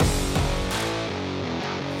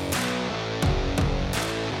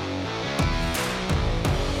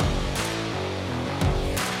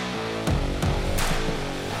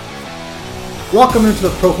Welcome into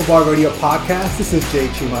the Pro Football Radio Podcast. This is Jay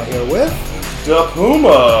Chuma here with the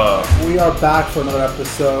Puma. We are back for another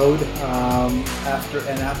episode after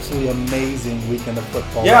an absolutely amazing weekend of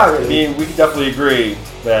football. Yeah, I mean, we can definitely agree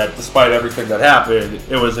that despite everything that happened,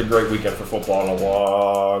 it was a great weekend for football in a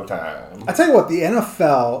long time. I tell you what, the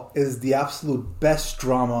NFL is the absolute best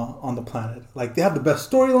drama on the planet. Like, they have the best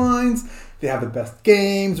storylines, they have the best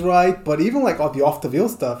games, right? But even like all the off-the-field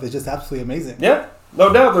stuff is just absolutely amazing. Yeah,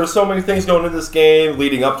 no doubt. There's so many things going into this game,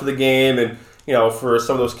 leading up to the game, and for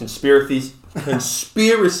some of those conspiracy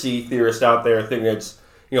theorists out there thinking it's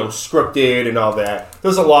scripted and all that.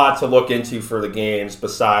 There's a lot to look into for the games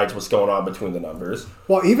besides what's going on between the numbers.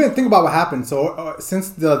 Well, even think about what happened. So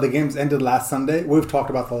since the games ended last Sunday, we've talked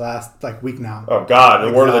about the last week now. Oh God,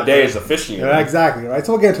 the word of the day is officiating. Yeah, exactly, right?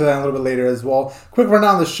 So we'll get into that a little bit later as well. Quick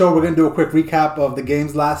rundown of the show. We're going to do a quick recap of the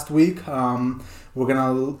games last week. We're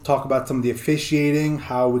going to talk about some of the officiating,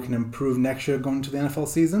 how we can improve next year going into the NFL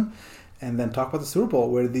season. And then talk about the Super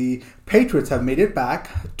Bowl, where the Patriots have made it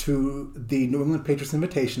back to the New England Patriots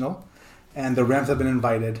Invitational, and the Rams have been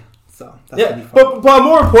invited. So that's gonna be fun. But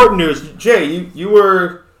more important news, Jay,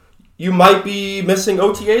 you might be missing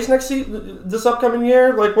OTAs this upcoming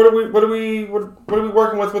year. Like, what are we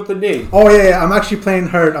working with the knee? Oh yeah, I'm actually playing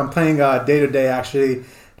hurt. I'm playing day to day. Actually,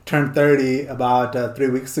 turned 30 about 3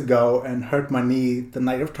 weeks ago, and hurt my knee the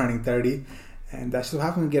night of turning 30. And that's just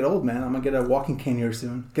happening to get old, man. I'm going to get a walking cane here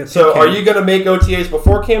soon. So are you going to make OTAs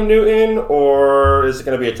before Cam Newton, or is it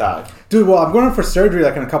going to be a tie? Dude, well, I'm going in for surgery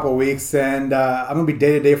in a couple of weeks, and I'm going to be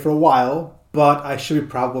day-to-day for a while, but I should be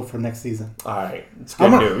probable for next season. All right. It's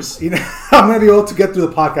good news. I'm going to be able to get through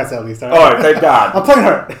the podcast at least. All right, thank God. I'm playing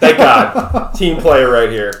hurt. Thank God. Team player right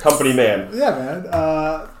here. Company man. Yeah,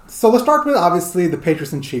 man. So let's start with, obviously, the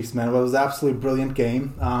Patriots and Chiefs, man. It was an absolutely brilliant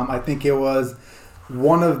game. I think it was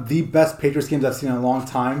one of the best Patriots games I've seen in a long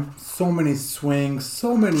time. So many swings,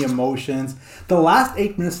 so many emotions. The last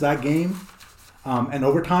 8 minutes of that game and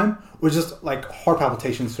overtime was just like heart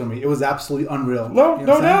palpitations for me. It was absolutely unreal. No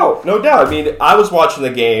doubt. I mean, I was watching the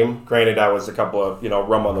game. Granted, I was a couple of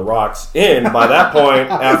rum on the rocks in by that point.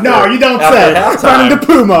 No, you don't say. Running to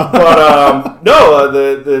Puma. But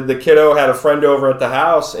the kiddo had a friend over at the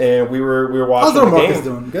house, and we were watching the game. Marcus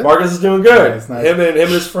doing good? Marcus is doing good. Nice. Him and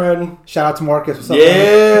his friend. Shout out to Marcus.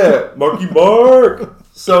 Yeah, Marky Mark.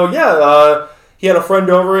 So yeah, he had a friend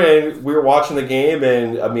over, and we were watching the game,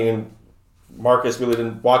 and I mean, Marcus really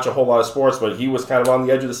didn't watch a whole lot of sports, but he was kind of on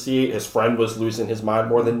the edge of the seat. His friend was losing his mind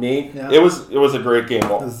more than me. Yeah. It was a great game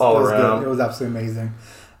all around. Good. It was absolutely amazing.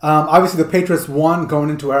 Obviously, the Patriots won going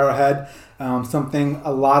into Arrowhead, something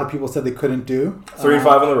a lot of people said they couldn't do. 3-5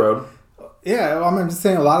 on the road. Yeah, I'm just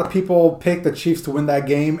saying a lot of people picked the Chiefs to win that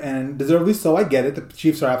game, and deservedly so. I get it. The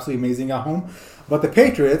Chiefs are absolutely amazing at home. But the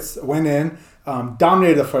Patriots went in,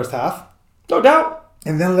 dominated the first half. No doubt.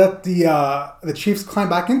 And then let the Chiefs climb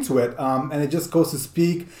back into it. And it just goes to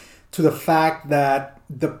speak to the fact that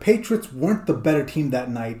the Patriots weren't the better team that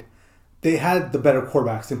night. They had the better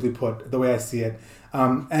quarterback, simply put, the way I see it.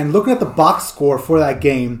 And looking at the box score for that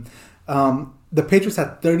game, the Patriots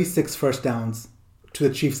had 36 first downs to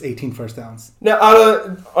the Chiefs' 18 first downs. Now,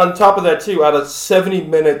 on top of that, too, out of 70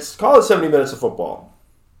 minutes, call it 70 minutes of football,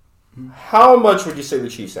 how much would you say the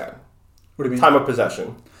Chiefs had? What do you mean? Time of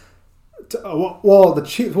possession. Well, the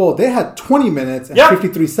Chiefs. Well, they had 20 minutes and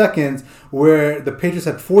 53 seconds, where the Patriots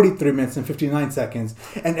had 43 minutes and 59 seconds.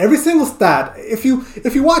 And every single stat, if you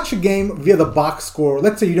watch a game via the box score,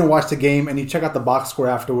 let's say you don't watch the game and you check out the box score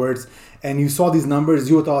afterwards, and you saw these numbers,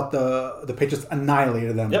 you would thought the Patriots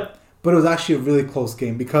annihilated them. Yep. But it was actually a really close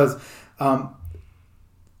game because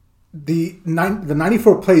the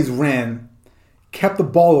 94 plays ran kept the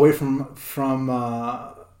ball away from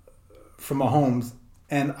Mahomes.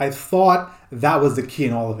 And I thought that was the key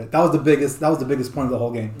in all of it. That was the biggest point of the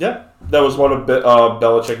whole game. Yeah, that was one of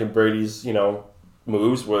Belichick and Brady's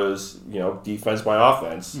moves was defense by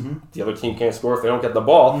offense. Mm-hmm. The other team can't score if they don't get the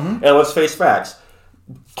ball. Mm-hmm. And let's face facts,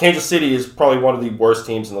 Kansas City is probably one of the worst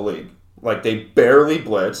teams in the league. Like, they barely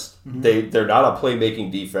blitzed. Mm-hmm. They're not a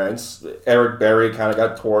playmaking defense. Eric Berry kind of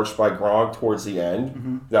got torched by Gronk towards the end.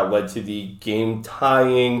 Mm-hmm. That led to the game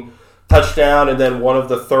tying touchdown, and then one of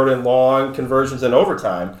the 3rd and long conversions in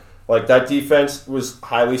overtime. Like, that defense was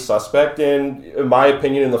highly suspect, and in my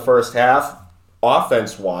opinion, in the first half,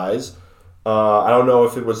 offense-wise, I don't know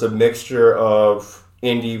if it was a mixture of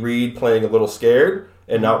Andy Reid playing a little scared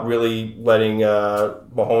and not really letting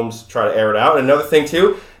Mahomes try to air it out. And another thing,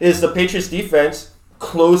 too, is the Patriots defense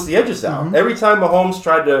closed the edges out. Mm-hmm. Every time Mahomes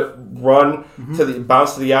tried to run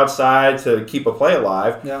bounce to the outside to keep a play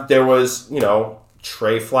alive, there was,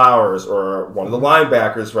 Trey Flowers or one of the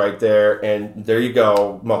linebackers right there, and there you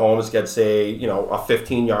go. Mahomes gets a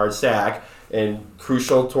 15-yard sack, and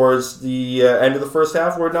crucial towards the end of the first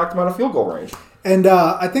half where it knocked him out of field goal range. And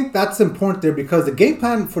I think that's important there because the game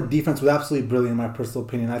plan for defense was absolutely brilliant, in my personal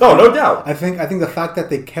opinion. No doubt. I think the fact that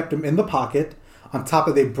they kept him in the pocket, on top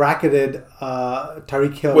of they bracketed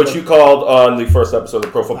Tyreek Hill, which you called on the first episode of the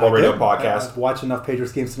Pro Football Radio podcast. I've watched enough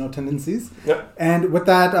Patriots games to know tendencies. Yep. And with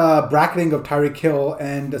that bracketing of Tyreek Hill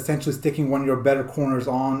and essentially sticking one of your better corners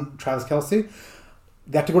on Travis Kelce,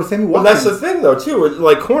 they have to go to Sammy Watkins. Well, that's the thing, though, too.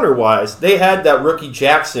 Like, corner-wise, they had that rookie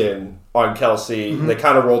Jackson on Kelce. Mm-hmm. They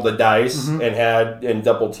kind of rolled the dice and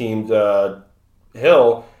double-teamed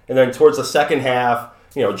Hill. And then towards the second half,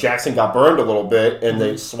 Jackson got burned a little bit, and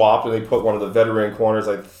they swapped, and they put one of the veteran corners,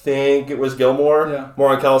 I think it was Gilmore, more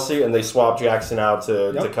on Kelce, and they swapped Jackson out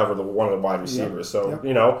to cover one of the wide receivers. So,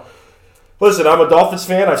 listen, I'm a Dolphins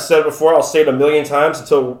fan. I've said it before. I'll say it a million times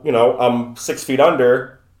until, I'm 6 feet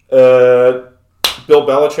under. Bill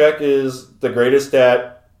Belichick is the greatest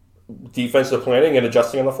at defensive planning and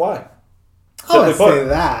adjusting on the fly. I wouldn't say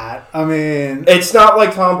that. I mean, it's not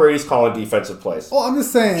like Tom Brady's calling defensive plays. Oh, I'm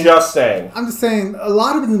just saying. I'm just saying. A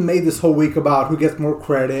lot of it is made this whole week about who gets more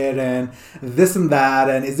credit and this and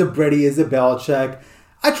that, and is it Brady? Is it Belichick?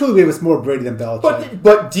 I truly believe it's more Brady than Belichick.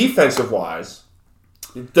 But defensive wise,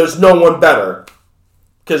 there's no one better.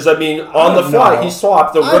 Because on the fly, he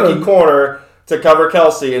swapped the rookie corner to cover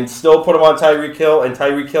Kelce and still put him on Tyreek Hill, and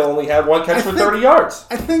Tyreek Hill only had one catch for 30 yards.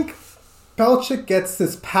 I think Belichick gets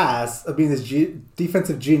this pass of being this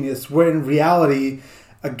defensive genius, where in reality,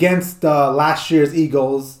 against last year's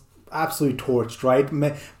Eagles, absolutely torched, right?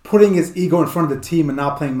 Putting his ego in front of the team and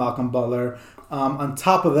not playing Malcolm Butler. On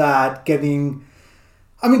top of that,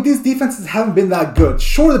 these defenses haven't been that good.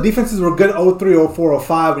 Sure, the defenses were good 03, 04,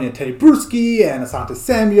 05 when you had Teddy Bruschi and Asante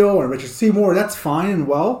Samuel and Richard Seymour. That's fine and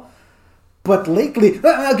well. But lately,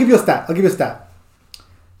 I'll give you a stat.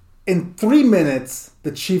 In 3 minutes,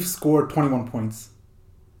 the Chiefs scored 21 points.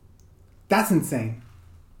 That's insane.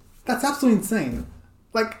 That's absolutely insane.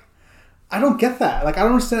 I don't get that. I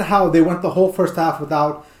don't understand how they went the whole first half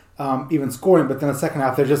without even scoring, but then the second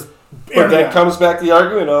half, they're just... But that comes back to the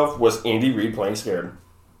argument of, was Andy Reid playing scared?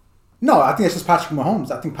 No, I think it's just Patrick Mahomes.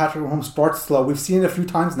 I think Patrick Mahomes starts slow. We've seen it a few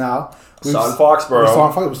times now. We saw in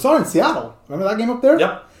Foxborough. We saw it in Seattle. Remember that game up there?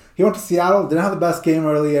 Yep. He went to Seattle, didn't have the best game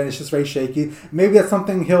early, and it's just very shaky. Maybe that's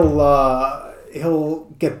something he'll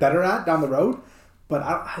get better at down the road. But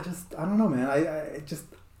I don't know, man.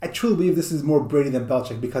 I truly believe this is more Brady than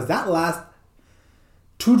Belichick because that last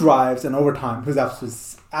 2 drives and overtime was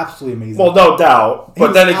absolutely amazing. Well, no doubt.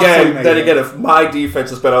 But then again, if my defense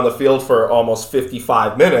has been on the field for almost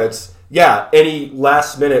 55 minutes, any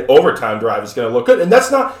last minute overtime drive is going to look good. And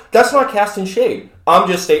that's not casting shade. I'm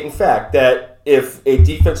just stating fact that if a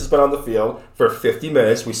defense has been on the field for 50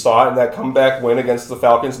 minutes, we saw it in that comeback win against the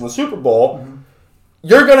Falcons in the Super Bowl,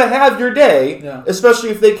 you're going to have your day,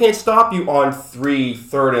 especially if they can't stop you on 3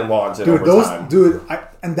 third and longs in overtime.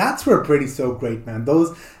 And that's where Brady's so great, man.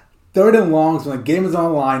 Those third and longs when the game is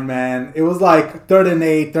on the line, man. It was like 3rd and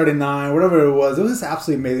 8, 3rd and 9, whatever it was. It was just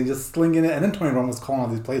absolutely amazing, just slinging it. And then Tony Romo was calling all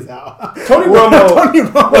these plays out. Tony Romo.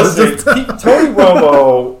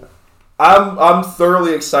 I'm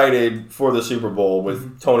thoroughly excited for the Super Bowl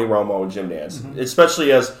with Tony Romo and Jim Nance,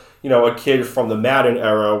 especially as a kid from the Madden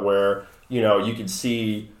era where you can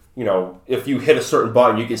see if you hit a certain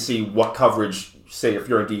button, you can see what coverage. Say if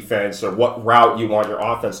you're in defense or what route you want your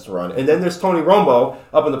offense to run, and then there's Tony Romo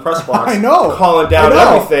up in the press box, calling down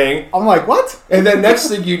everything. I'm like, what? And then next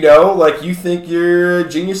thing you know, you think you're a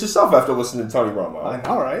genius yourself after listening to Tony Romo. I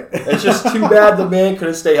know, right? It's just too bad the man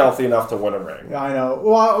couldn't stay healthy enough to win a ring. Yeah, I know.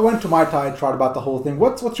 Well, I went to my trot about the whole thing.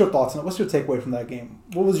 What's your thoughts on it? What's your takeaway from that game?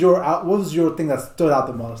 What was your thing that stood out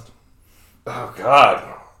the most? Oh God,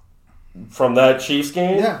 from that Chiefs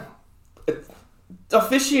game,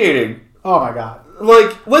 officiating. Oh my God.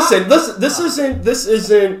 Listen, this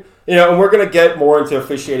isn't, and we're going to get more into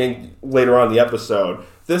officiating later on in the episode.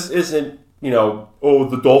 This isn't,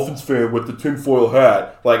 the Dolphins fan with the tinfoil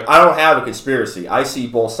hat. I don't have a conspiracy. I see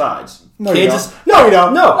both sides. No, you don't. No, you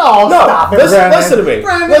don't. No. Stop it, listen to me.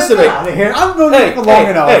 Brandon, listen to me. Out of here. I'm going to for long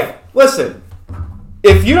enough. Hey, listen.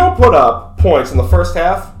 If you don't put up points in the first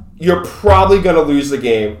half, you're probably going to lose the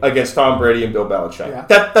game against Tom Brady and Bill Belichick. Yeah.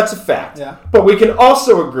 That's a fact. Yeah. But we can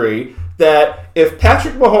also agree that if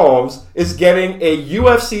Patrick Mahomes is getting a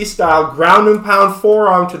UFC-style ground-and-pound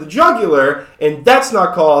forearm to the jugular, and that's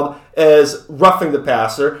not called as roughing the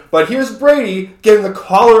passer, but here's Brady getting the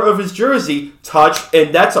collar of his jersey touched,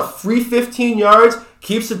 and that's a free 15 yards,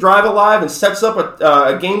 keeps the drive alive, and sets up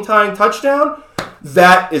a game-tying touchdown,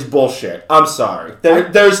 That is bullshit. I'm sorry.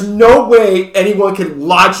 There's no way anyone can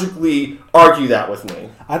logically argue that with me.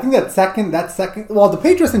 I think that second, well, the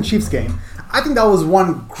Patriots and Chiefs game, I think that was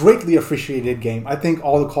one greatly officiated game. I think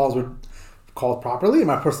all the calls were called properly, in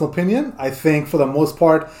my personal opinion. I think for the most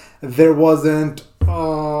part, there wasn't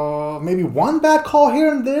maybe one bad call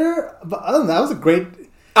here and there, but other than that, it was a great.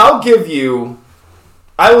 I will give you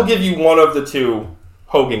one of the two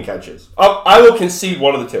Hogan catches. I will concede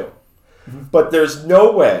one of the two. Mm-hmm. But there's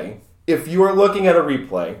no way, if you are looking at a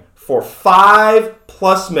replay for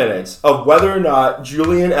 5+ minutes of whether or not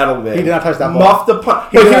Julian Edelman he did not touch that muffed the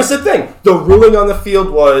punt. But here's the thing. The ruling on the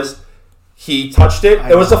field was he touched it.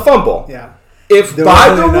 It was a fumble. Yeah. If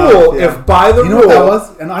by the rule, if by the rule, that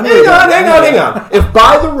was? And I hang on. If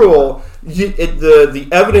by the rule, the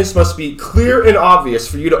evidence must be clear and obvious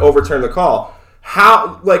for you to overturn the call.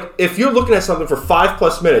 How, like, if you're looking at something for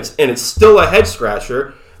 5+ minutes and it's still a head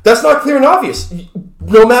scratcher, that's not clear and obvious.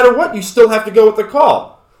 No matter what, you still have to go with the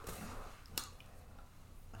call.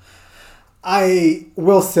 I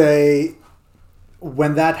will say,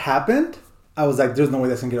 when that happened, I was like, there's no way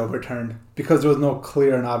that's going to get overturned. Because there was no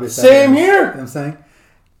clear and obvious evidence. Same here. You know what I'm saying?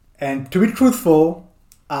 And to be truthful,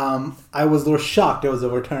 I was a little shocked it was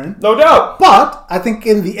overturned. No doubt. But I think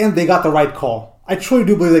in the end, they got the right call. I truly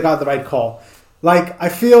do believe they got the right call. Like, I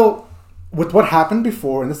feel with what happened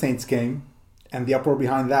before in the Saints game and the uproar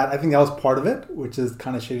behind that, I think that was part of it, which is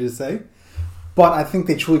kind of shady to say. But I think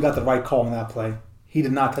they truly got the right call in that play. He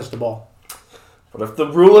did not touch the ball. But if the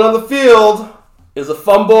ruling on the field is a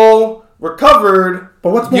fumble recovered,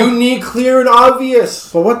 but what's more, you need clear and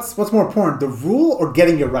obvious. But what's more important, the rule or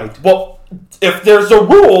getting it right? Well, if there's a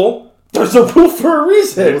rule, there's a rule for a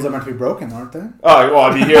reason. The rules are meant to be broken, aren't they? Oh, well,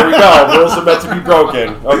 I mean, here we go. Rules are meant to be broken.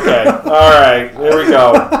 Okay. All right. Here we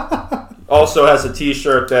go. Also has a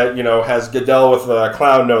T-shirt that, has Goodell with a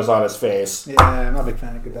clown nose on his face. Yeah, I'm not a big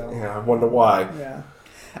fan of Goodell. Yeah, I wonder why. Yeah.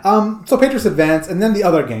 So Patriots advance, and then the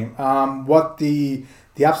other game. What the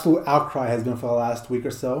absolute outcry has been for the last week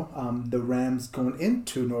or so. The Rams going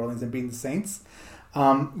into New Orleans and beating the Saints.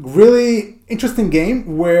 Really interesting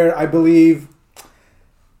game where I believe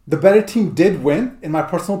the better team did win, in my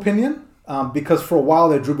personal opinion, because for a while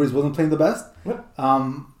there, Drew Brees wasn't playing the best.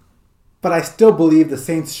 But I still believe the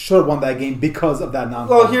Saints should have won that game because of that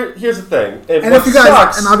non-call. Well, here's the thing. And if you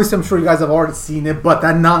guys, and obviously I'm sure you guys have already seen it, but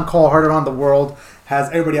that non-call heard around the world has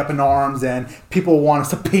everybody up in arms, and people want to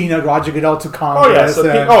subpoena Roger Goodell to Congress. We're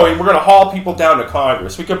going to haul people down to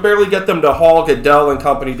Congress. We could barely get them to haul Goodell and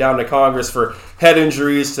company down to Congress for head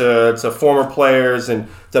injuries to former players and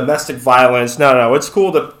domestic violence. No, it's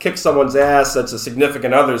cool to kick someone's ass that's a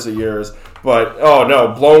significant others of yours, but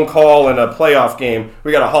blown call in a playoff game,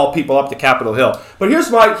 we got to haul people up to Capitol Hill. But here's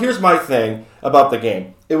my thing about the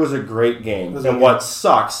game. It was a great game. And what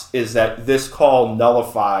sucks is that this call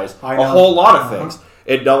nullifies a whole lot of things.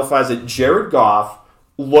 It nullifies that Jared Goff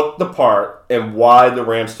looked the part and why the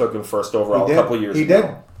Rams took him first overall a couple of years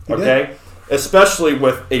ago. He did. Especially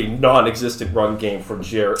with a non-existent run game from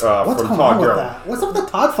Todd Gurley. What's up with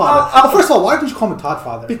the Todd father? First of all, why did you call him Todd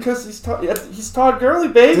father? Because he's Todd Gurley,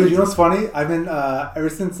 baby. Dude, you know what's funny? I've been ever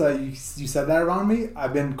since you said that around me,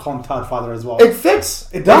 I've been calling Todd father as well. It fits.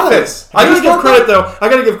 It does. It fits. I gotta give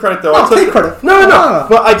credit though. Take credit. No.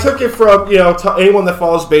 But I took it from anyone that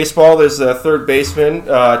follows baseball. There's a third baseman,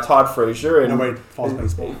 Todd Frazier, and nobody follows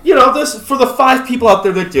baseball. This for the 5 people out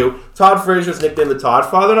there that do. Todd Frazier's nicknamed the Todd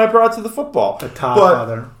father, and I brought it to the football. The Todd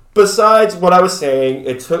father. Besides what I was saying,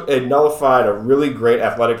 it nullified a really great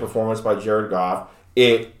athletic performance by Jared Goff.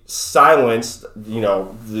 It silenced,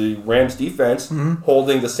 the Rams defense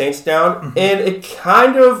holding the Saints down, and it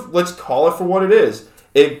kind of, let's call it for what it is.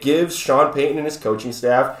 It gives Sean Payton and his coaching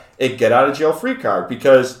staff a get out of jail free card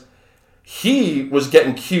because he was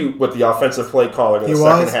getting cute with the offensive play calling in the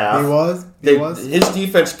second half. He was. His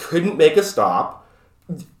defense couldn't make a stop.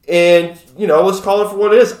 And, let's call it for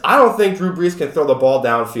what it is. I don't think Drew Brees can throw the ball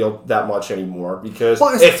downfield that much anymore because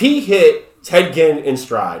if he hit Ted Ginn in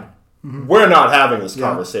stride, we're not having this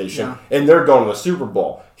conversation, and they're going to the Super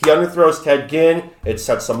Bowl. He underthrows Ted Ginn. It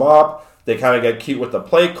sets them up. They kind of get cute with the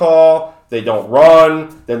play call. They don't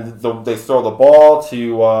run. Then they throw the ball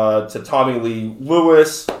to Tommy Lee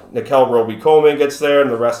Lewis. Nickel Roby-Coleman gets there, and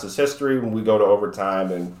the rest is history when we go to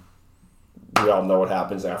overtime, and we all know what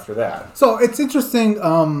happens after that. So it's interesting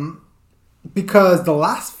because the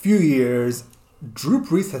last few years, Drew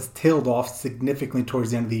Brees has tailed off significantly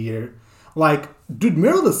towards the end of the year. Like, dude,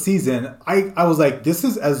 middle of the season, I was like, this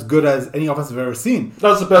is as good as any offense I've ever seen.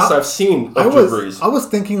 That's the best I've seen of Drew Brees. I was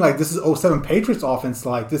thinking, like, this is 07 Patriots offense,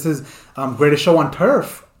 like, this is greatest show on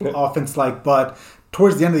turf offense, like, but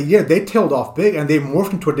towards the end of the year, they tailed off big and they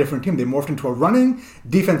morphed into a different team. They morphed into a running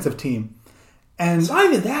defensive team. And it's not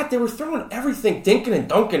even that. They were throwing everything, dinking and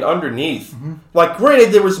dunking underneath. Like,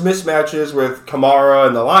 granted, there was mismatches with Kamara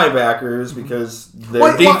and the linebackers because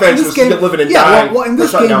their defense was still living and dying. In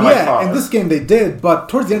this game, in this game they did, but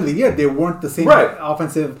towards the end of the year, they weren't the same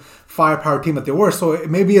offensive firepower team that they were. So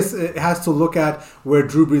maybe it has to look at where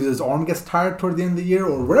Drew Brees' arm gets tired toward the end of the year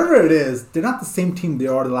or whatever it is. They're not the same team they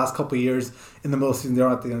are the last couple of years in the middle of the season they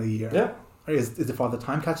are at the end of the year. Yeah. Is the Father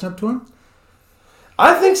Time catching up to him?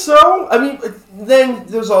 I think so. I mean, then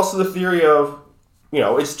there's also the theory of,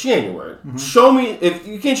 it's January. Show me, if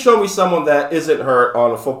you can show me someone that isn't hurt on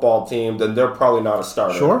a football team, then they're probably not a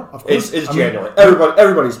starter. Sure, of course. It's January.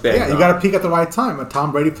 Everybody's banged. Yeah, you got to peak at the right time.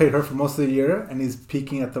 Tom Brady played hurt for most of the year, and he's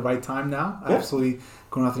peaking at the right time now. Yeah. Absolutely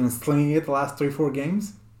going out there and slinging it the last 3-4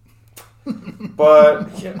 games. But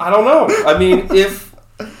I don't know. I mean, if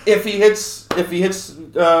he hits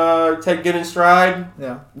Ted Ginnen's stride,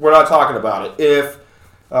 we're not talking about it. If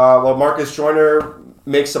Marcus Joyner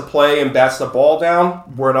makes a play and bats the ball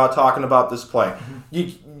down, we're not talking about this play.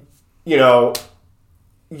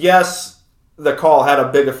 Yes, the call had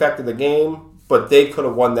a big effect in the game, but they could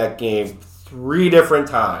have won that game 3 different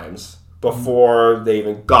times before they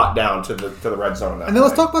even got down to the red zone. And then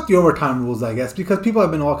let's talk about the overtime rules, I guess, because people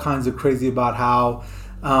have been all kinds of crazy about how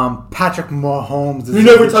Patrick Mahomes is... You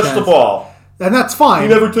never touched the ball. And that's fine. You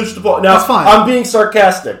never touched the ball. Now, that's fine. I'm being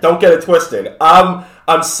sarcastic. Don't get it twisted.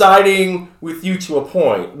 I'm siding with you to a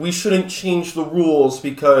point. We shouldn't change the rules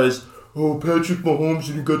because, Patrick Mahomes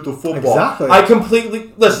didn't get the football. Exactly. I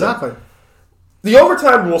completely... Listen. Exactly. The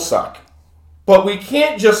overtime rules suck. But we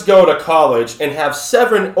can't just go to college and have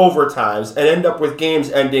 7 overtimes and end up with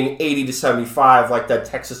games ending 80-75 like that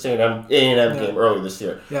Texas A&M game earlier this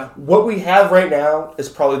year. Yeah. What we have right now is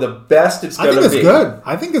probably the best it's going to be.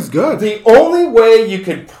 I think it's good. The only way you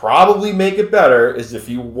could probably make it better is if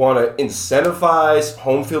you want to incentivize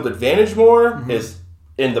home field advantage more, is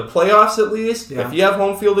in the playoffs at least. Yeah. If you have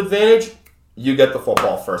home field advantage, you get the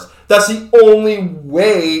football first. That's the only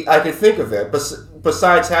way I could think of it,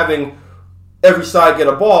 besides having... every side get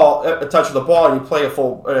a touch of the ball, and you play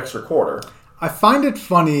an extra quarter. I find it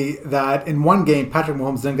funny that in one game, Patrick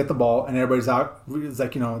Mahomes didn't get the ball, and everybody's out. It's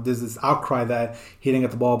like, there's this outcry that he didn't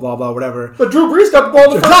get the ball, blah, blah, whatever. But Drew Brees got the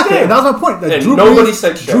ball in the first game. And that was my point. And nobody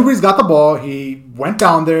said shit. Drew Brees got the ball. He went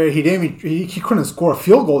down there. He couldn't score a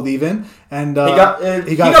field goal even. And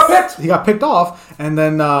he got picked. He got picked off, and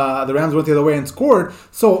then the Rams went the other way and scored.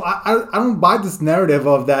 So I don't buy this narrative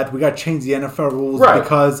of that we got to change the NFL rules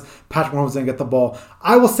because Patrick Mahomes didn't get the ball.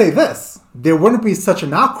 I will say this: there wouldn't be such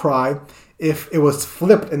an outcry if it was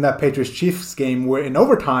flipped in that Patriots-Chiefs game where in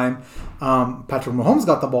overtime, Patrick Mahomes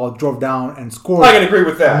got the ball, drove down, and scored. I can agree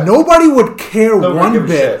with that. Nobody would care one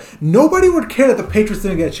bit. Nobody would care that the Patriots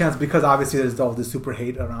didn't get a chance because obviously there's all this super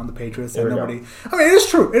hate around the Patriots. And nobody. I mean, it is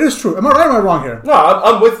true. It is true. Am I right or am I wrong here? No,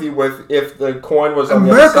 I'm with you with if the coin was on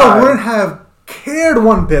the other side. America wouldn't have cared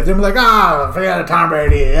one bit. They'd be like, forget it, Tom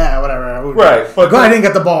Brady, whatever. Right. But I didn't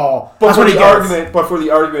get the ball. But for the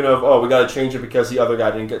argument of we got to change it because the other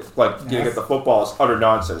guy didn't get the football is utter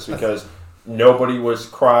nonsense because nobody was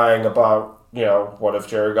crying about what if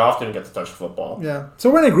Jared Goff didn't get to touch the football. Yeah.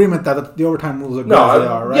 So we're in agreement that the overtime rules are good as they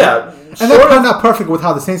are, right? Yeah. And that turned out perfect with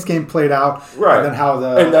how the Saints game played out. Right.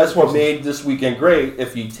 And that's what made this weekend great.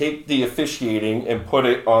 If you take the officiating and put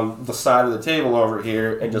it on the side of the table over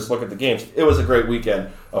here and just look at the games, it was a great weekend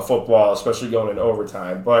of football, especially going into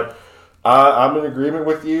overtime. But I'm in agreement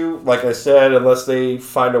with you. Like I said, unless they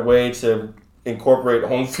find a way to incorporate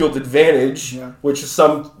home field advantage, which is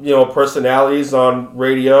some personalities on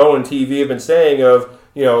radio and TV have been saying of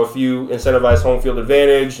if you incentivize home field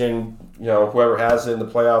advantage and whoever has it in the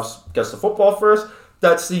playoffs gets the football first,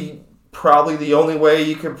 that's probably the only way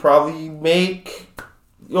you could probably make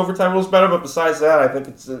the overtime rules better. But besides that, I think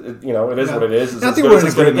it is what it is. I think we're in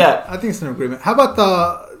agreement. I think it's an agreement. How about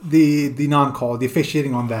the non-call, the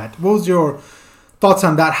officiating on that? What was your thoughts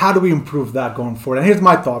on that? How do we improve that going forward? And here's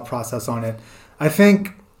my thought process on it. I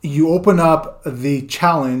think you open up the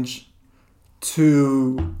challenge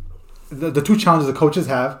to the 2 challenges the coaches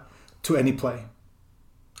have to any play.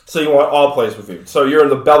 So you want all plays reviewed. So you're in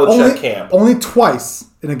the Belichick camp. Only twice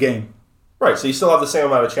in a game. Right, so you still have the same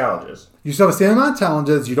amount of challenges. You still have the same amount of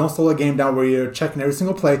challenges. You don't slow the game down where you're checking every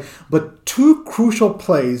single play. But 2 crucial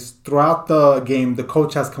plays throughout the game the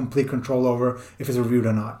coach has complete control over if it's reviewed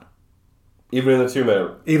or not. Even in the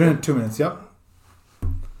 2 minutes, yep.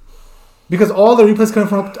 Because all the replays coming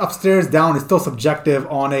from upstairs down is still subjective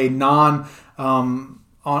on a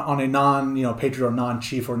Patriot or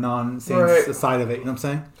non-Chief or non-Saints side of it. You know what I'm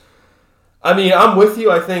saying? I mean, I'm with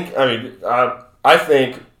you. I think I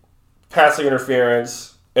think passing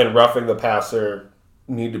interference and roughing the passer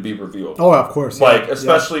need to be reviewable. Oh, of course. Like,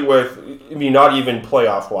 especially with, I mean, not even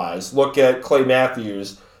playoff-wise. Look at Clay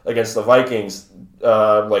Matthews against the Vikings,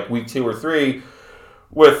 like week 2 or 3,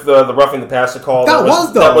 with the roughing the passer call. That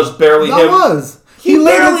was barely him. That was. He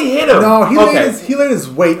barely hit him. No, he laid his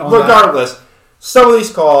weight on Regardless, some of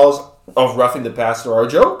these calls of roughing the passer are a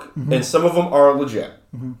joke, and some of them are legit.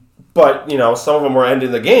 But, some of them were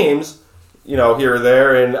ending the games, here or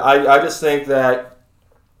there, and I just think that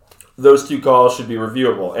those 2 calls should be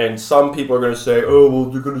reviewable. And some people are going to say, oh, well,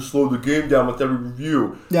 they're going to slow the game down with every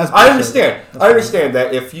review. Yeah, I understand. I understand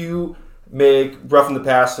that if you make roughing the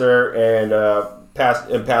passer and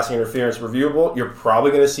passing interference reviewable, you're probably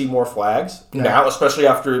going to see more flags now, especially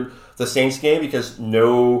after the Saints game, because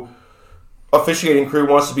no officiating crew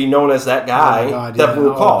wants to be known as that guy that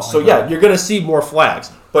blew a call. So, you're going to see more flags.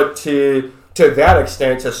 But to that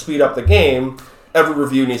extent, to speed up the game, every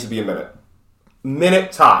review needs to be a minute.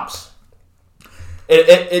 Minute tops.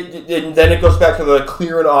 And then it goes back to the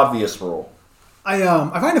clear and obvious rule. I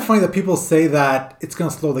find it funny that people say that it's going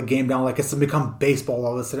to slow the game down, like it's going to become baseball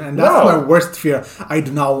all of a sudden. And that's my worst fear. I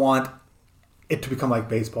do not want it to become like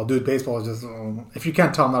baseball. Dude, baseball is just... if you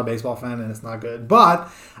can't tell I'm not a baseball fan, then it's not good. But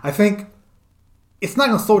I think it's not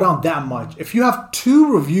going to slow down that much. If you have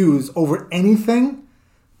 2 reviews over anything,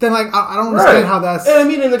 then I don't understand how that's... And I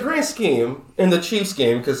mean, in the grand scheme, in the Chiefs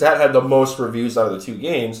game, because that had the most reviews out of the 2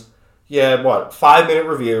 games, you had, 5-minute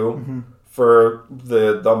review for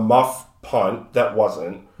the muff punt that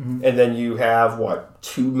wasn't. And then you have,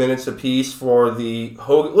 2 minutes apiece for the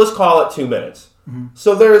Hogan. Let's call it 2 minutes.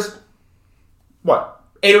 So there's,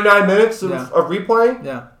 8 or 9 minutes of replay?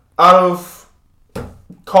 Yeah. Out of,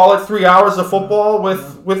 call it 3 hours of football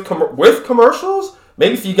with commercials?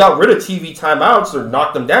 Maybe if you got rid of TV timeouts or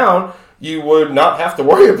knocked them down, you would not have to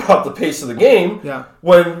worry about the pace of the game. Yeah.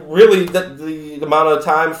 When really the amount of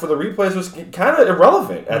time for the replays was kind of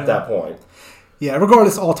irrelevant at that point. Yeah,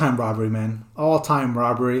 regardless, all-time robbery, man. All-time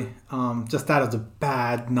robbery. Just that is a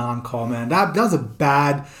bad non-call, man. That was a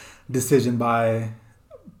bad decision by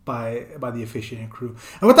the officiating crew.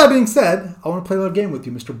 And with that being said, I want to play a little game with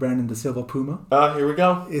you, Mr. Brandon Da Silva Puma. Here we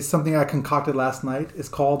go. It's something I concocted last night. It's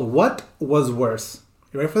called What Was Worse?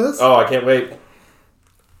 You ready for this? Oh, I can't wait.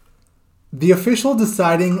 The official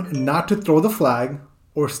deciding not to throw the flag,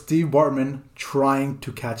 or Steve Bartman trying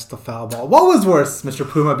to catch the foul ball. What was worse, Mr.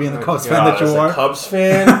 Puma, being the Cubs fan that you are? As a Cubs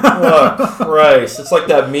fan? Oh, Christ. It's like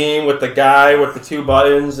that meme with the guy with the 2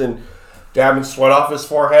 buttons and dabbing sweat off his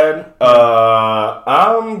forehead.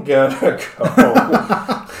 I'm gonna go.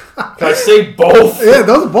 Can I say both? Yeah,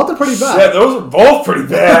 both are pretty bad. Yeah, those are both pretty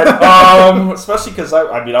bad. Especially because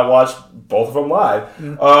I watched both of them live.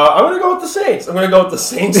 I'm going to go with the Saints. I'm going to go with the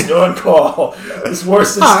Saints non-call. It's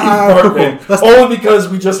worse than Steve Bartman. Cool. Only because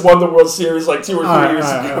we just won the World Series like 2 or 3 years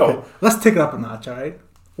ago. Okay. Let's take it up a notch, all right?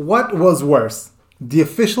 What was worse? The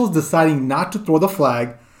officials deciding not to throw the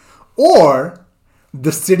flag, or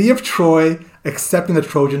the city of Troy accepting the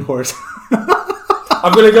Trojan horse?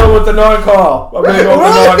 I'm going to go with the non-call. Oh,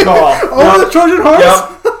 the Trojan horse?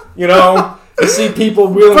 Yep. You see people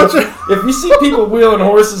wheeling. If you see people wheeling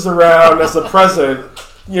horses around as a present,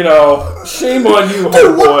 shame on you,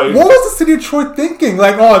 homeboy. What was the city of Troy thinking?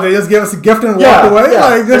 Like, they just gave us a gift and walked away?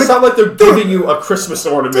 Yeah. It's not like they're giving you a Christmas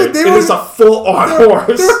ornament. It is a full-on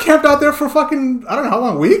horse. They were camped out there for fucking, I don't know how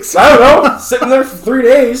long, weeks? I don't know. Sitting there for 3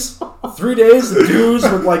 days. 3 days, dudes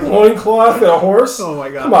with loincloth and a horse. Oh my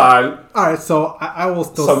God. Come on. All right, so I will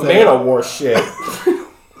still say. Some Man-O-War shit.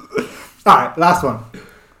 All right, last one.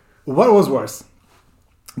 What was worse?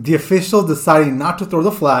 The officials deciding not to throw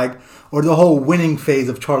the flag, or the whole winning phase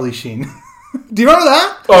of Charlie Sheen? Do you remember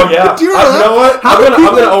that? Oh, yeah. Do you remember that? You know what? I'm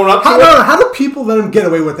going to own up to it. How do people let him get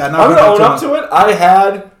away with that? I'm going to own up to it. I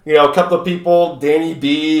had, a couple of people, Danny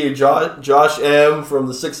B, Josh M from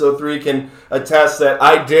the 603 can attest that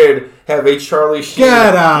I did have a Charlie Sheen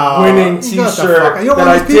winning t-shirt that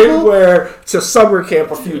I did wear to summer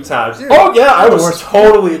camp a few times. I was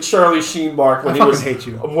totally a Charlie Sheen mark when he was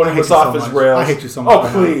off his rails. I hate you so much. Oh,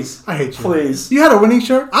 please. I hate you. Please. You had a winning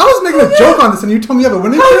shirt? I was making a joke on this, and you told me you have a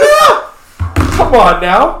winning shirt? Yeah. Come on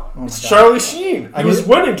now. It's Charlie Sheen. He was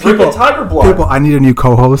winning, drinking Tiger Blood. People, I need a new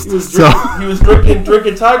co-host. He was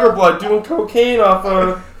drinking Tiger Blood, doing cocaine off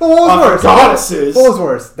of goddesses. What was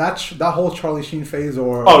worse? That whole Charlie Sheen phase,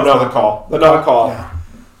 or... Oh, no, the call. The non-call. Yeah.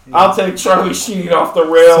 I'll take Charlie Sheen off the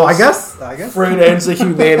rails. So I guess. Free ends of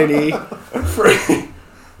humanity. All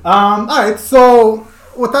right, so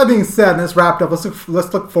with that being said, and it's wrapped up, let's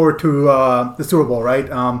look forward to the Super Bowl, right?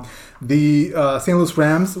 The St. Louis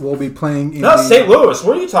Rams will be playing in St. Louis.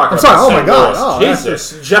 What are you talking about? I'm sorry. Oh, St. my God. Louis. Oh,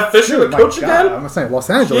 Jesus. Jeff Fisher, the coach again? I'm saying Los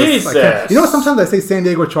Angeles. Jesus. You know, sometimes I say San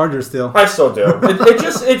Diego Chargers still. I still do.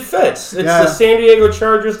 It fits. It's the San Diego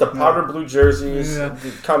Chargers, the powder blue jerseys. Yeah.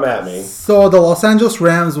 Come at me. So the Los Angeles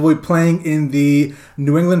Rams will be playing in the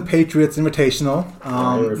New England Patriots Invitational.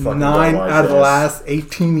 9 out of the last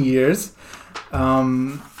 18 years.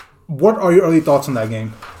 What are your early thoughts on that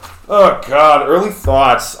game? Oh, God. Early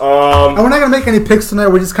thoughts. And we're not going to make any picks tonight.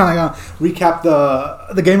 We're just kind of going to recap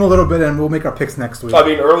the game a little bit, and we'll make our picks next week. I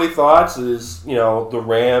mean, early thoughts is, the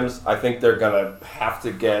Rams, I think they're going to have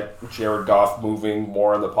to get Jared Goff moving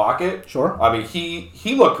more in the pocket. Sure. I mean,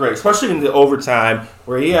 he looked great, especially in the overtime,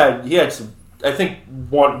 where he had some, I think,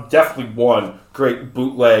 definitely one great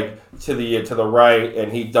bootleg to the right, and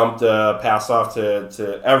he dumped a pass off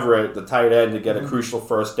to Everett, the tight end, to get a crucial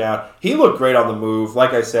first down. He looked great on the move.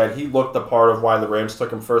 Like I said, he looked the part of why the Rams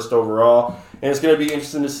took him first overall. And it's going to be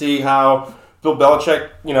interesting to see how Bill Belichick,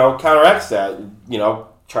 counteracts that.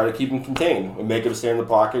 Try to keep him contained and make him stay in the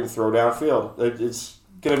pocket and throw downfield. It's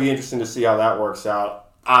going to be interesting to see how that works out.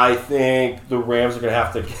 I think the Rams are going to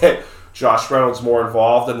have to get Josh Reynolds more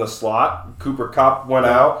involved in the slot. Cooper Kupp went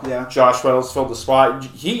out. Yeah. Josh Reynolds filled the spot.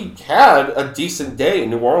 He had a decent day in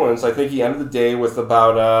New Orleans. I think he ended the day with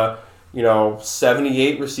about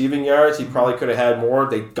 78 receiving yards. He probably could have had more.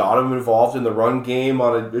 They got him involved in the run game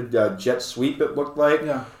on a jet sweep, it looked like.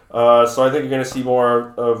 Yeah. So I think you're going to see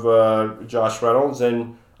more of Josh Reynolds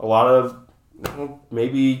and a lot of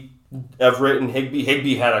maybe Everett and Higbee.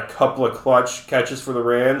 Higbee had a couple of clutch catches for the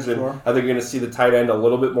Rams, and I think you're going to see the tight end a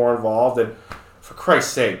little bit more involved. And for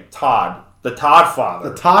Christ's sake, the Todd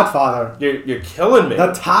father. You're killing me.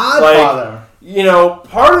 The Todd father.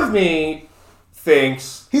 Part of me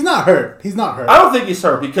thinks he's not hurt. I don't think he's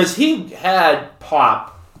hurt because he had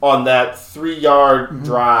pop on that 3-yard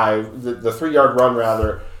drive, the 3-yard run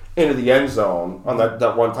rather, into the end zone on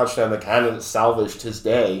that one touchdown that kind of salvaged his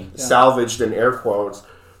day. Yeah. Salvaged in air quotes.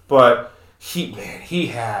 But he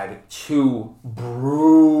had 2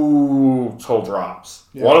 brutal drops.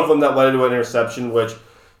 Yeah. One of them that led to an interception, which,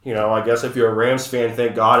 I guess if you're a Rams fan,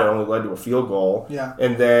 thank God it only led to a field goal. Yeah.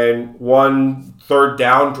 And then one third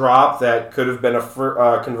down drop that could have been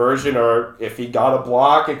a conversion, or if he got a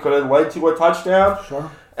block, it could have led to a touchdown.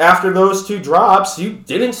 Sure. After those 2 drops, you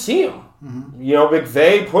didn't see him. Mm-hmm.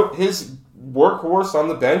 McVay put his workhorse on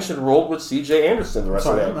the bench and rolled with C.J. Anderson the rest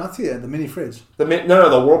of the day. Not the mini fridge. The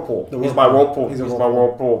Whirlpool. He's my Whirlpool. He's my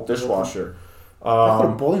Whirlpool dishwasher. I put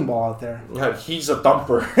a bowling ball out there. Yeah, he's a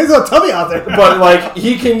thumper. He's a tubby out there. But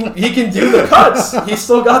he can do the cuts. He's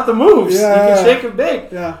still got the moves. Yeah, he can shake and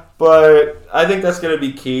bake. Yeah. But I think that's going to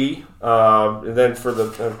be key. And then for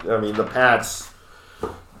the Pats.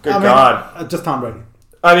 God, just Tom Brady.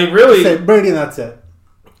 I mean, really, say Brady, and that's it.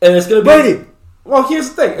 And it's going to be Brady. Well, here's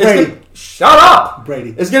the thing. Brady. Shut up!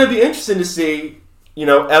 Brady. It's going to be interesting to see,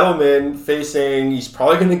 Edelman facing, he's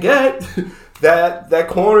probably going to get that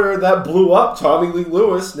corner that blew up Tommy Lee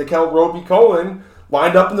Lewis, Nickel Roby-Cohen,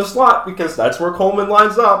 lined up in the slot because that's where Coleman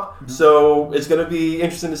lines up. Mm-hmm. So it's going to be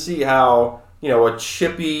interesting to see how, a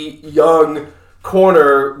chippy, young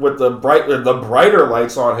corner with the brighter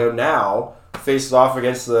lights on him now faces off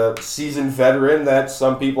against the seasoned veteran that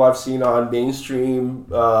some people I've seen on mainstream,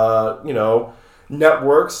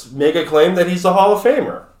 networks make a claim that he's a Hall of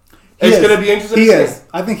Famer. It's going to be interesting to see.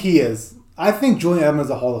 I think he is. I think Julian Edelman is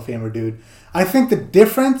a Hall of Famer, dude. I think the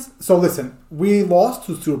difference... So listen, we lost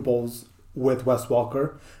 2 Super Bowls with Wes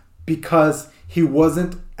Welker because he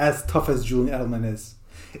wasn't as tough as Julian Edelman is.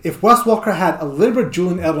 If Wes Welker had a little bit of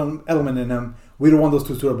Julian Edelman in him, we'd have won those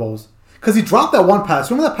 2 Super Bowls. Because he dropped that one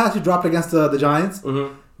pass. Remember that pass he dropped against the Giants?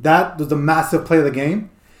 Mm-hmm. That was the massive play of the game.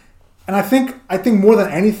 And I think more than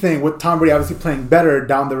anything, with Tom Brady obviously playing better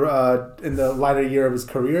down in the latter year of his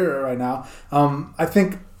career right now, I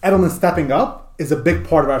think Edelman stepping up is a big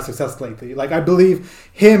part of our success lately. Like, I believe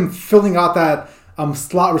him filling out that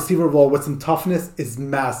slot receiver role with some toughness is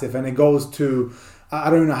massive, and it goes to I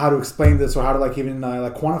don't even know how to explain this or how to even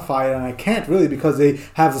quantify it, and I can't really because they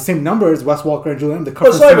have the same numbers, Wes Welker and Julian Edelman.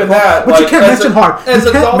 But not even that. But you can't mention Hart.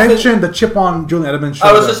 You can't mention the chip on Julian Edelman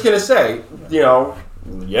shoulder. I was just gonna say,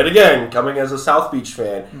 yet again, coming as a South Beach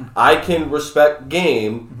fan, I can respect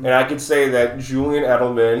game, and I can say that Julian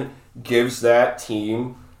Edelman gives that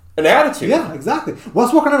team an attitude. Yeah, exactly.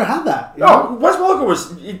 Wes Welker never had that. No, Wes Welker was,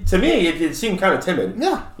 to me, it seemed kind of timid.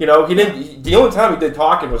 Yeah. He didn't. The only time he did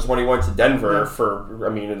talking was when he went to Denver for,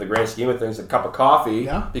 in the grand scheme of things, a cup of coffee.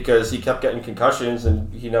 Yeah. Because he kept getting concussions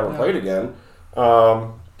and he never played again.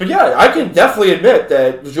 But yeah, I can definitely admit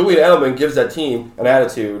that Julian Edelman gives that team an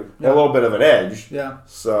attitude and a little bit of an edge. Yeah.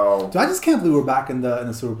 So I just can't believe we're back in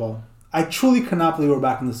the Super Bowl. I truly cannot believe we're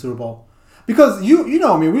back in the Super Bowl. Because you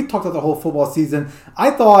know, I mean, we talked about the whole football season.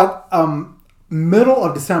 I thought middle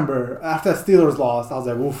of December, after the Steelers lost, I was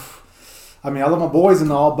like, oof. I mean, I love my boys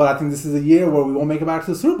and all, but I think this is a year where we won't make it back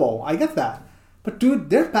to the Super Bowl. I get that. But, dude,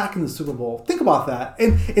 they're back in the Super Bowl. Think about that.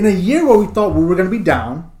 In a year where we thought we were going to be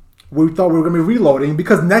down, where we thought we were going to be reloading,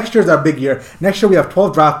 because next year's our big year. Next year we have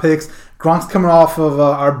 12 draft picks. Gronk's coming off of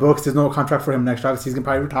our books. There's no contract for him next year. He's going to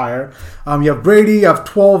probably retire. You have Brady. You have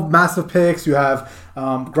 12 massive picks. You have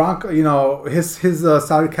Gronk. You know, his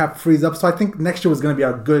salary cap frees up. So I think next year was going to be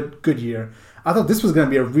our good year. I thought this was going to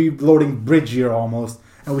be a reloading bridge year almost.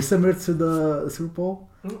 And we submitted to the Super Bowl.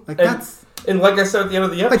 And like I said at the end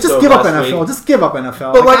of the episode, like, just give up NFL. Week, just give up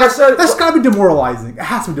NFL. But like I said, that's got to be demoralizing. It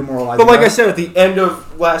has to be demoralizing. But like I said at the end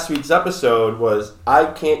of last week's episode, was I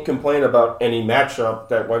can't complain about any matchup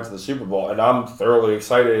that went to the Super Bowl, and I'm thoroughly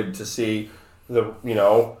excited to see the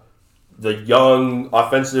young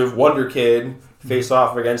offensive wonder kid face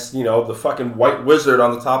off against the fucking white wizard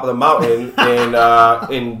on the top of the mountain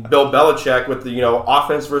in Bill Belichick with the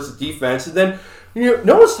offense versus defense, and then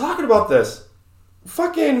no one's talking about this.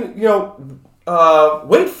 Fucking,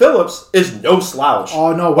 Wade Phillips is no slouch.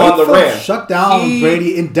 Oh, no. Wade Phillips shut down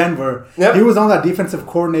Brady in Denver. Yep. He was on that defensive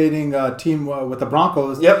coordinating team with the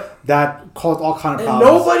Broncos that caused all kind of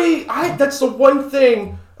problems. That's the one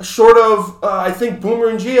thing, short of, I think, Boomer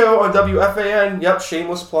and Gio on WFAN. Yep,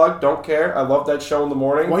 shameless plug. Don't care. I love that show in the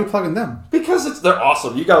morning. Why are you plugging them? Because they're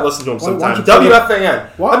awesome. You got to listen to them sometime. WFAN.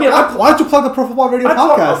 Why don't you plug the Pro Football Radio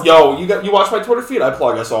podcast? You watch my Twitter feed. I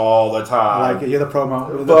plug us all the time. I like it. You're the promo.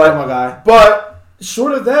 You're the promo guy. But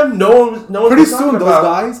short of them, no one. Pretty soon, those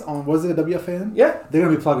guys on was it WFAN? Yeah, they're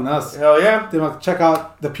gonna be plugging us. Hell yeah! They're gonna check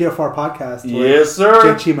out the PFR podcast. Yes,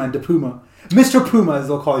 sir. Jay Chima and DePuma. Mr. Puma, as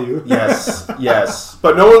they'll call you. Yes.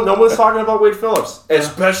 But no one's talking about Wade Phillips,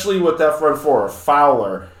 especially with that front four: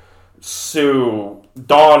 Fowler, Sue,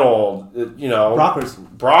 Donald.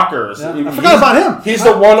 Brockers. Yeah. I forgot about him. He's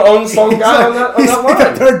the one unsung guy on that line. He's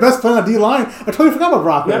the third best player on the D line. I totally forgot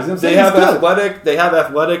about Brockers. Yeah. They have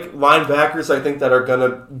athletic linebackers. I think that are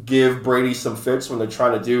gonna give Brady some fits when they're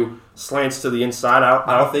trying to do slants to the inside.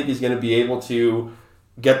 I don't think he's gonna be able to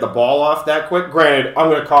get the ball off that quick. Granted, I'm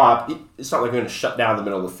going to call it. It's not like going to shut down the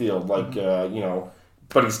middle of the field, but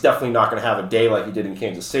he's definitely not going to have a day like he did in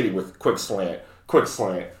Kansas City with quick slant.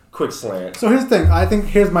 So here's the thing. I think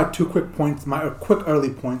here's my two quick points, my quick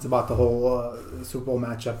early points about the whole Super Bowl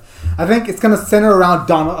matchup. I think it's going to center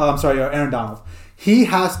around Aaron Donald. He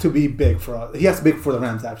has to be big for us. He has to be big for the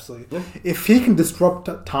Rams, actually. Yeah. If he can disrupt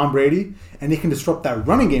Tom Brady and he can disrupt that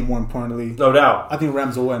running game, more importantly, no doubt, I think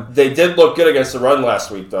Rams will win. They did look good against the run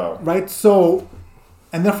last week, though. Right. So,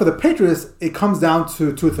 and then for the Patriots, it comes down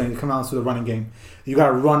to two things. It comes down to the running game. You got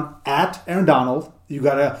to run at Aaron Donald. You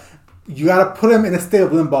got to put him in a state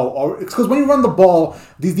of limbo, or because when you run the ball,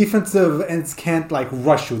 these defensive ends can't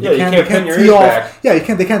rush you. They can't pin your ears back. Yeah,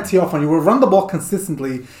 they can't tee off on you. When you run the ball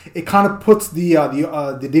consistently, it kind of puts the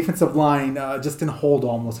defensive line just in hold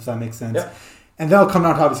almost, if that makes sense. Yeah. And that'll come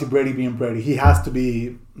down to obviously Brady being Brady. He has to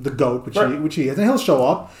be the GOAT, which he is, and he'll show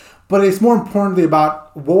up. But it's more importantly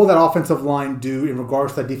about what will that offensive line do in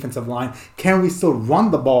regards to that defensive line. Can we still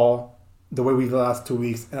run the ball the way we've the last 2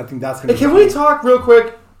 weeks? And I think that's going to. Can we talk real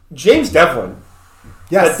quick? James Devlin.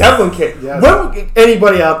 Yes. The Devlin kid. Yes.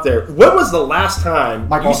 Anybody out there, when was the last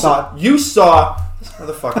time you saw this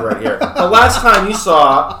motherfucker right here? The last time you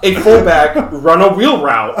saw a fullback run a wheel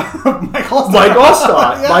route? Mike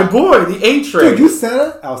Allstott. My boy, the A-Train. Dude, you said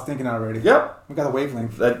it? I was thinking already. Yep. We got a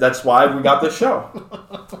wavelength. That's why we got this show.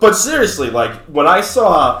 But seriously, when I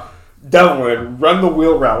saw Devlin run the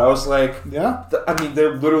wheel route, I was like, yeah.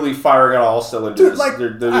 They're literally firing on all cylinders.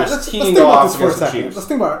 Dude, they're just teeing off against the Chiefs. Let's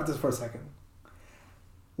think about this for a second.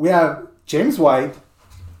 We have James White,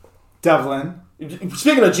 Devlin.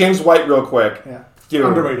 Speaking of James White, real quick, dude,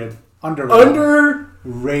 underrated. I'm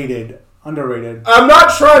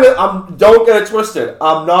not trying to. Don't get it twisted.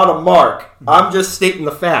 I'm not a mark. I'm just stating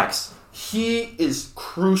the facts. He is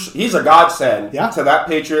crucial. He's a godsend to that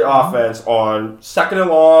Patriot offense on second and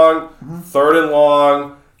long, third and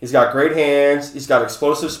long. He's got great hands. He's got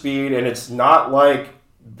explosive speed, and it's not like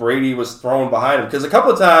Brady was throwing behind him. Because a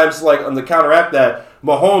couple of times, on the counteract that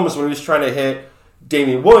Mahomes, when he was trying to hit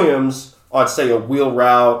Damian Williams on, say, a wheel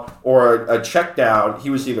route or a check down, he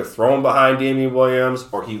was either throwing behind Damian Williams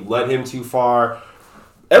or he led him too far.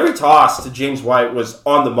 Every toss to James White was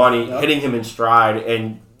on the money, hitting him in stride,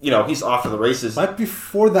 and he's off to the races. Right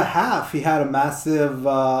before the half, he had a massive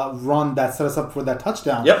run that set us up for that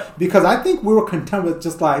touchdown. Yep. Because I think we were content with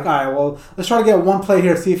just like, all right, well, let's try to get one play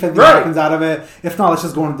here, see if anything happens out of it. If not, let's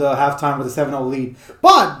just go into halftime with a 7-0 lead.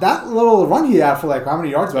 But that little run he had for like how many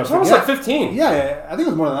yards? It was like 15. Yeah, I think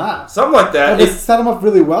it was more than that. Something like that. But it set him up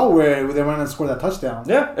really well where they went and scored that touchdown.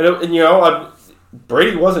 Yeah,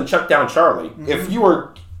 Brady wasn't check down Charlie. Mm-hmm. If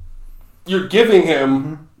you're giving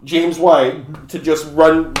him James White to just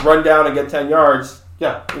run down and get 10 yards,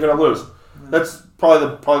 you're going to lose. Yeah. That's probably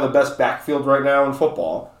the best backfield right now in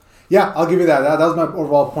football. Yeah, I'll give you that. That was my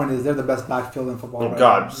overall point. Is they're the best backfield in football. Oh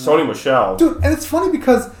God, Sony Michel, dude, and it's funny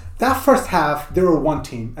because that first half they were one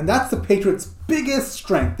team, and that's the Patriots' biggest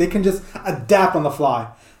strength. They can just adapt on the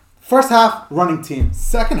fly. First half, running team.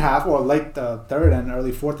 Second half, or late third and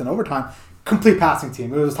early fourth and overtime, complete passing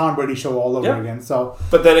team. It was Tom Brady show all over again. So,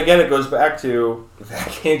 but then again, it goes back to that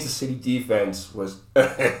Kansas City defense was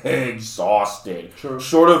exhausted. Sure.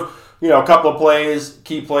 Short of a couple of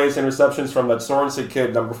key plays, interceptions from that Sorensen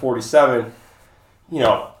kid, number 47.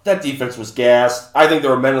 That defense was gassed. I think they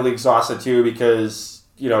were mentally exhausted too because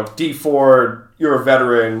D Ford, you're a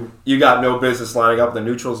veteran. You got no business lining up in the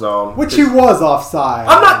neutral zone. Which he was offside.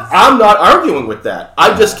 I'm not arguing with that.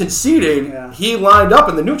 I just conceded he lined up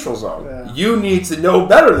in the neutral zone. Yeah. You need to know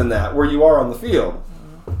better than that where you are on the field.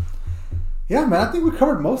 Yeah, man, I think we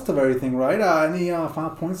covered most of everything, right? Any final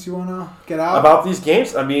points you want to get out? About these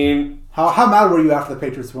games? I mean... How mad were you after the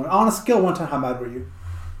Patriots won? On a scale of 1 to 10, how mad were you?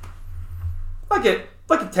 Like a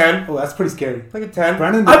 10. Oh, that's pretty scary. Like a 10.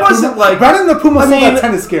 Brandon the Puma said that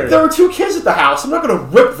 10 is scary. There were 2 kids at the house. I'm not going to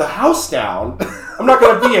rip the house down. I'm not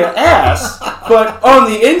going to be an ass. But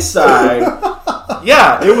on the inside,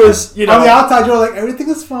 it was, On the outside, you were like, everything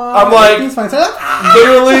is fine. I'm like, fine.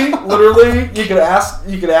 literally, you could ask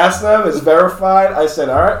them. It's verified. I said,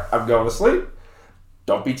 all right, I'm going to sleep.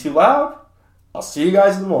 Don't be too loud. I'll see you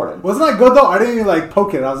guys in the morning. Wasn't that good, though? I didn't even,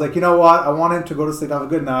 poke it. I was like, you know what? I want him to go to sleep, have a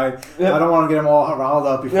good night. Yep. I don't want to get him all riled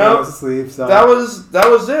up before he goes to sleep. So That was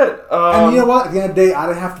it. And you know what? At the end of the day, I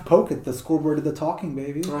didn't have to poke it. The scoreboard did the talking,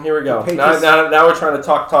 baby. Well, here we go. Now we're trying to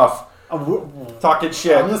talk tough. Talking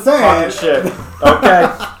shit. I'm just saying. Talking shit.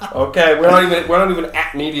 Okay. We're not even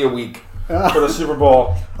at Media Week for the Super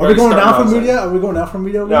Bowl. Are we going down from media?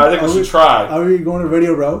 No, I think we should try. Are we going to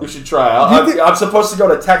Radio Row? We should try. I'm supposed to go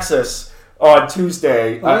to Texas on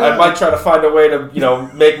Tuesday. I might try to find a way to,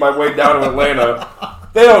 make my way down to Atlanta.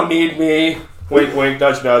 They don't need me. Wink, wink,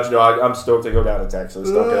 nudge, nudge. No, I'm stoked to go down to Texas.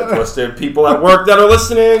 Don't get it twisted. People at work that are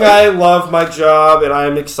listening, I love my job, and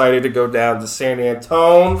I'm excited to go down to San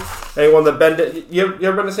Antone. Anyone that been to... You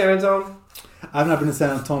ever been to San Antone? I've not been to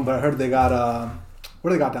San Antone, but I heard they got... what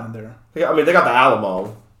do they got down there? They got the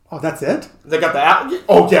Alamo. Oh, that's it? They got the...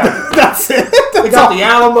 Oh, yeah. That's it? They got the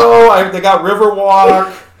Alamo. They got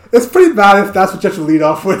Riverwalk. It's pretty bad if that's what you have to lead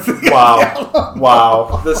off with.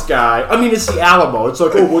 Wow. This guy. I mean, it's the Alamo. It's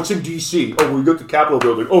like, what's in D.C.? Oh, we got the Capitol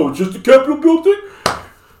building. Oh, it's just the Capitol building?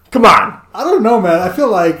 Come on. I don't know, man. I feel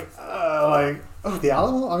like the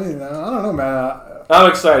Alamo? I mean, I don't know, man. I'm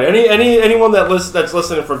excited. Anyone that's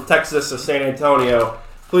listening from Texas or San Antonio,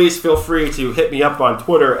 please feel free to hit me up on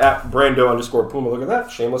Twitter at Brando_Puma. Look at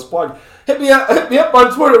that. Shameless plug. Hit me up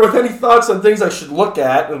on Twitter with any thoughts on things I should look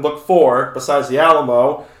at and look for besides the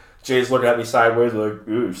Alamo. Jay's looking at me sideways like,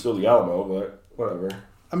 ooh, still the Alamo, but whatever.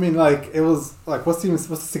 I mean, it was, what's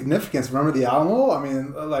the significance? Remember the Alamo? I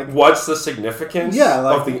mean, what's the significance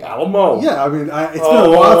of the Alamo? Yeah, I mean, it's been a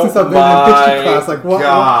while since I've been in history class. What?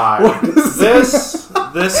 God. What is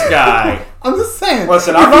this guy. I'm just saying.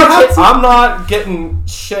 Listen, I'm not getting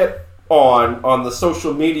shit on the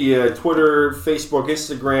social media, Twitter, Facebook,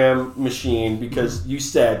 Instagram machine because you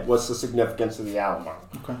said, what's the significance of the Alamo?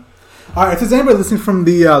 Okay. All right, if there's anybody listening from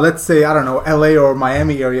the, let's say, I don't know, LA or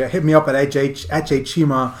Miami area, hit me up at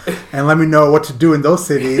Chima and let me know what to do in those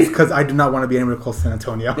cities because I do not want to be anywhere close to San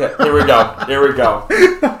Antonio. Yeah, here we go.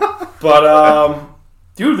 But,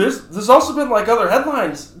 dude, there's also been other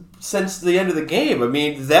headlines since the end of the game. I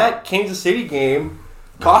mean, that Kansas City game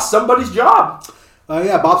cost somebody's job.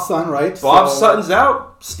 Bob Sutton, right? Sutton's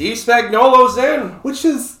out. Steve Spagnuolo's in. Which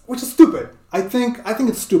is stupid. I think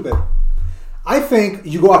it's stupid. I think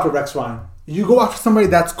you go after Rex Ryan. You go after somebody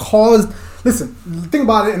that's caused... Listen, think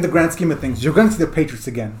about it in the grand scheme of things. You're going to see the Patriots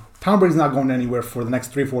again. Tom Brady's not going anywhere for the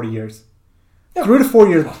next 3-4 years. Yeah. 3 to 4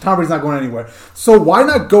 years, Tom Brady's not going anywhere. So why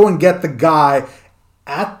not go and get the guy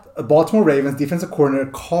at Baltimore Ravens, defensive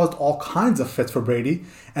coordinator, caused all kinds of fits for Brady,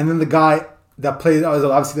 and then the guy that played,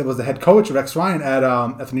 obviously that was the head coach, Rex Ryan, at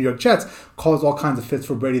the New York Jets, caused all kinds of fits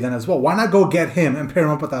for Brady then as well. Why not go get him and pair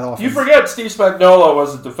him up with that offense? You forget Steve Spagnuolo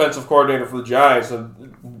was the defensive coordinator for the Giants,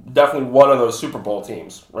 and definitely one of those Super Bowl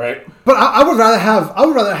teams, right? But I would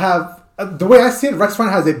rather have the way I see it. Rex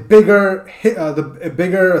Ryan has a bigger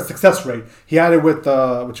success rate. He had it with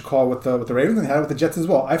with the Ravens, and he had it with the Jets as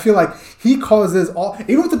well. I feel like he causes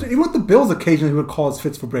even with the Bills occasionally he would cause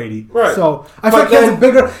fits for Brady. Right. So I feel like he has a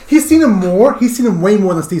bigger. He's seen him more. He's seen him way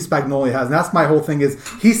more than Steve Spagnuolo has, and that's my whole thing. Is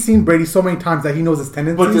he's seen Brady so many times that he knows his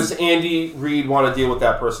tendencies. But does Andy Reid want to deal with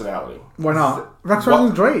that personality? Why not? Rex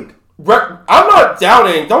Ryan's great. I'm not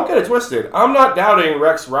doubting. Don't get it twisted. I'm not doubting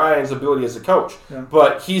Rex Ryan's ability as a coach,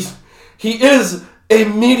 but he is a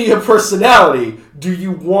media personality. Do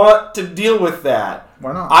you want to deal with that?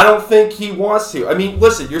 Why not? I don't think he wants to. I mean,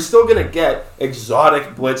 listen, you're still going to get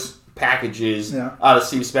exotic blitz packages out of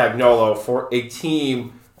Steve Spagnuolo for a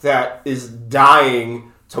team that is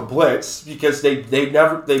dying to blitz because they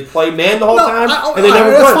play man the whole time and they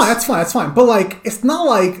never blitz. That's fine. But like, it's not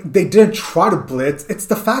like they didn't try to blitz. It's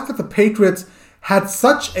the fact that the Patriots had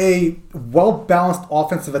such a well-balanced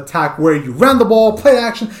offensive attack where you ran the ball, play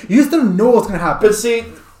action. You just didn't know what was going to happen. But see,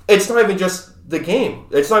 it's not even just the game.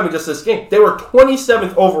 It's not even just this game. They were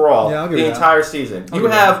 27th overall the entire season. You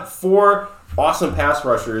have 4 awesome pass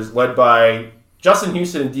rushers led by Justin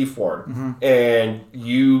Houston and Dee Ford. Mm-hmm. And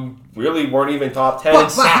you really weren't even top 10 in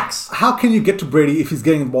sacks. How can you get to Brady if he's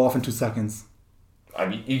getting the ball off in 2 seconds? I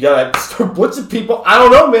mean, you got to start blitzing people. I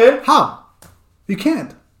don't know, man. How? You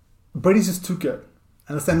can't. Brady's just too good.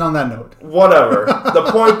 And let's end on that note. Whatever. The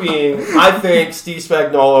point being, I think Steve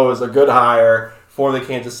Spagnuolo is a good hire for the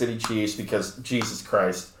Kansas City Chiefs because, Jesus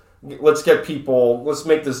Christ, let's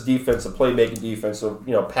make this defense a playmaking defense so,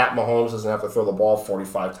 Pat Mahomes doesn't have to throw the ball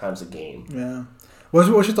 45 times a game. Yeah. What's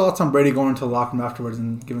your thoughts on Brady going into the locker room afterwards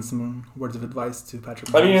and giving some words of advice to Patrick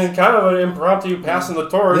Mahomes? I mean, kind of an impromptu passing the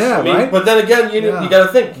torch. Yeah, right? But then again, you got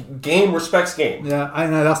to think, game respects game. Yeah,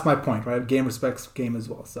 that's my point, right? Game respects game as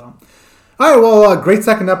well. So, all right, well, great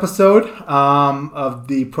second episode of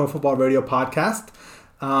the Pro Football Radio podcast.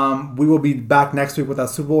 We will be back next week with our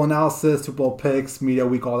Super Bowl analysis, Super Bowl picks, media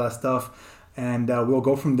week, all that stuff, and we'll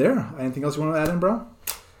go from there. Anything else you want to add in, bro?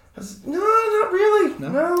 No, not really.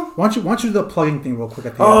 No. Why don't you do the plugging thing real quick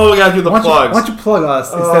at the end? We gotta do the plugs. Why don't you plug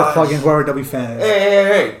us instead of plugging whoever W fan is?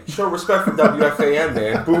 Hey! Show respect for WFAN,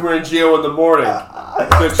 man. Boomer and Gio in the morning.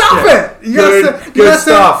 Good Stop shit. it! Good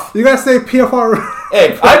stuff. You gotta say PFR.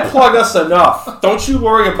 Hey, I plug us enough. Don't you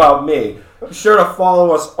worry about me. Be sure to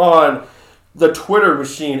follow us on the Twitter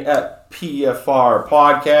machine at PFR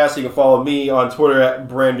Podcast. You can follow me on Twitter at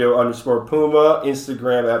Brando_Puma,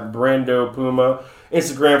 Instagram at Brando Puma.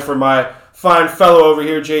 Instagram for my fine fellow over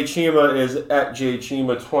here, Jay Chima, is at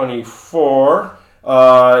JChima24.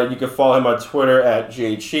 You can follow him on Twitter at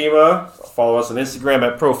JChima. Follow us on Instagram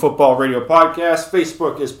at Pro Football Radio Podcast.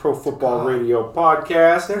 Facebook is Pro Football Radio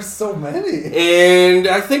Podcast. There's so many. And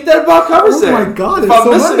I think that about covers it. Oh my God, if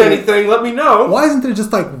I'm missing anything, let me know. Why isn't there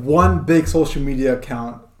just like one big social media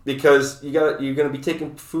account? Because you're going to be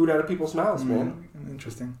taking food out of people's mouths, man.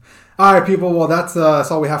 Interesting. All right, people. Well, that's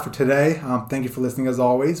all we have for today. Thank you for listening as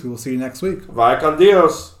always. We will see you next week. Vai con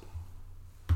Dios.